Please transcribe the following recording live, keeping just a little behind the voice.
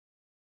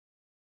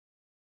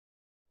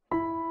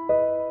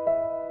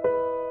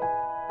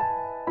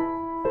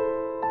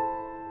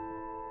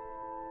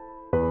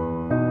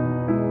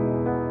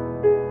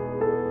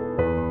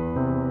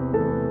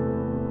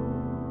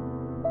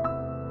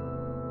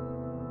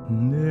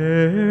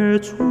내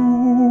주의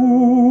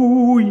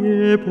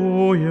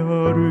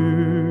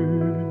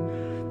보혈을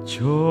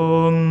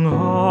정하고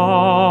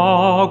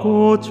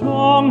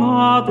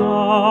정하다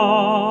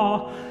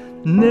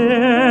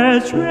내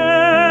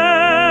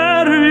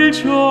죄를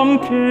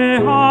정케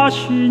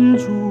하신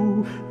주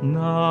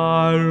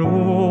날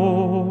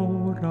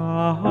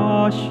오라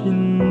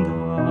하신다.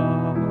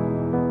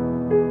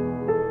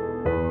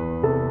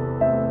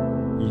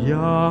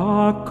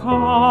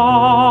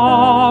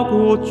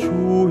 약하고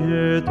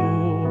주에도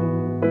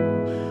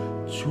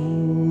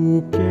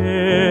주께로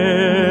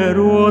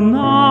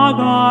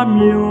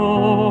나가면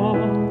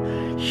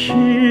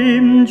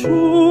힘 주시고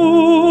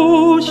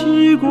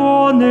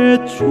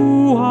내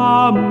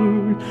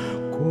추함을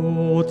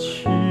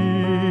고치서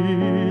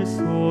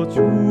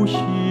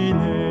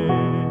주시네.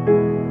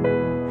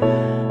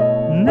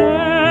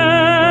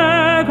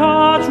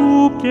 내가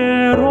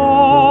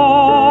주께로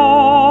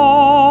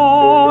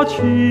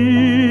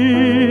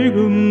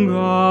지금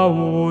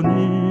가오니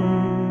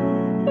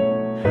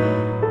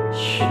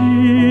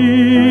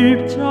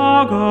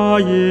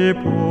십자가의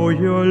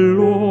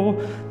보혈로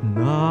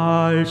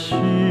날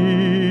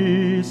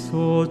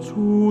씻어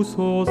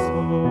주소서.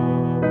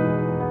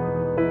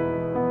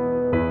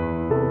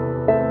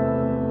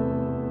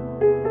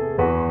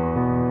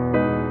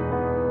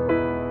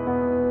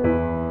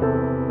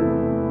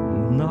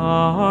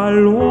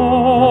 날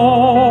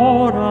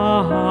오라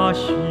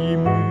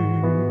하심을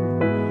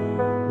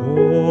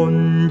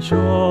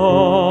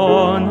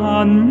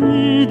온전한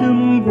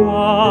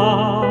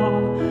믿음과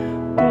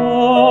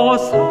또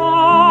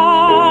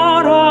사랑함과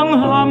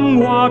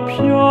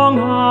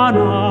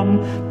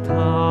평안함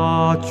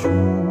다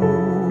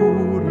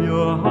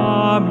주려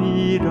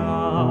함이라.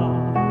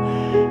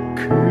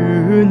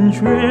 큰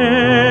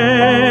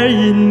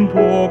죄인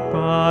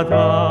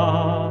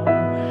복받아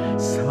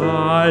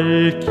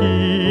살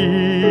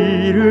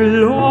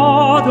길을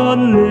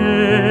얻었네.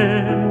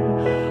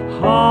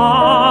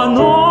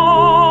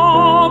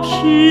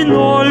 한없이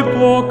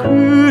넓고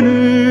큰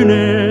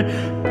은혜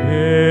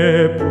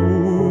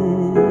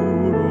베풀어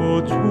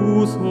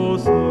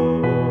주소서.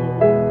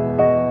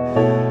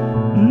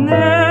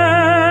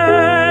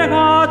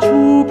 내가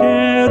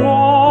주께로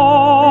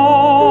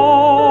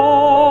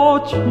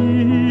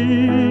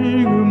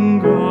지금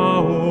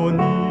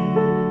가오니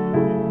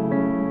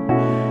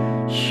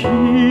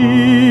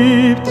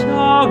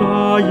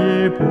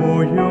십자가의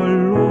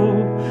보혈로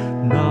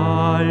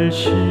날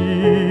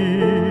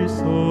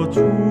씻어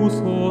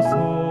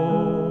주소서.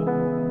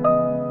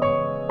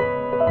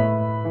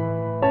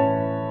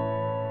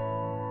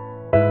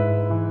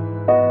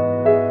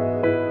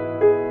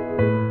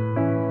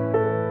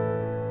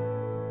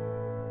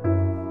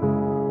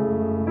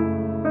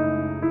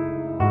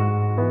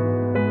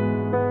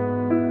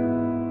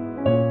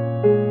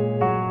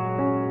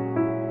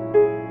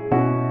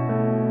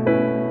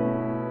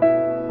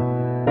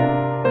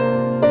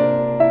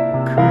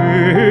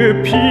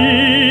 그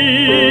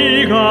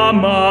피가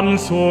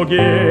맘속에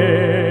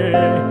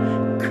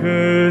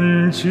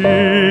큰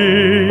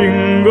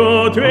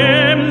증거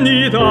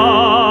됩니다.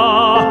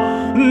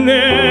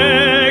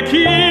 내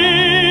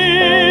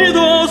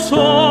기도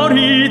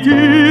소리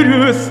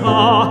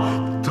들으사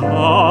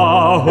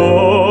다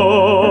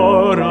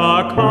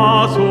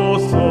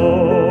허락하소서.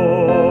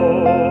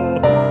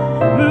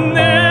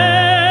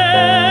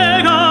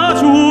 내가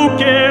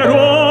주께로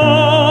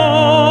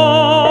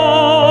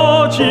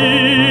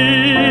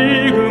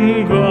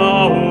지금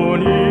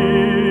가오니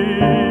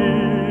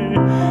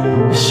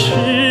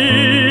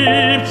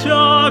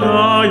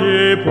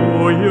십자가의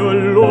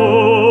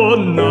보혈로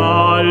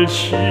날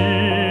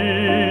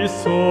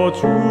씻어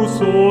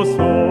주소서.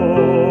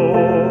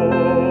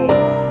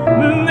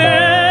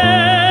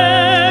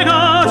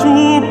 내가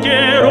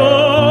주께로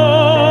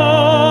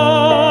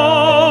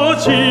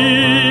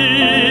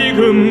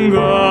지금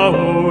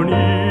가오니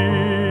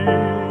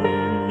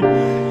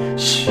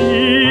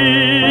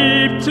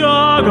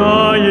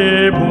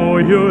십자가의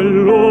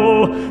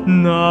보혈로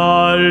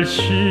날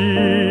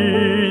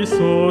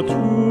씻어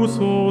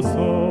주소서.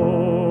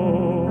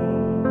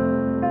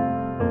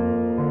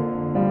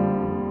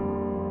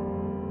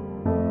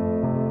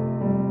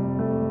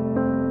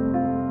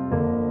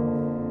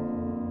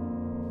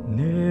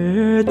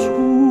 내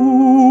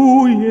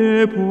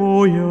주의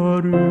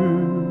보혈을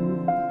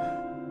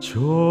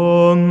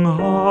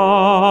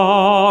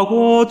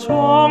정하고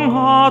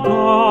정하다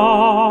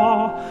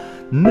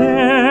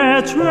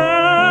내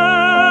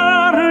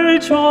죄를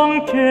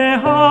정케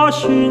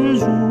하신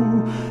주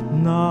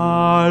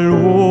날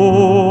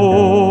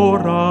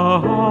오라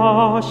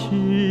하시.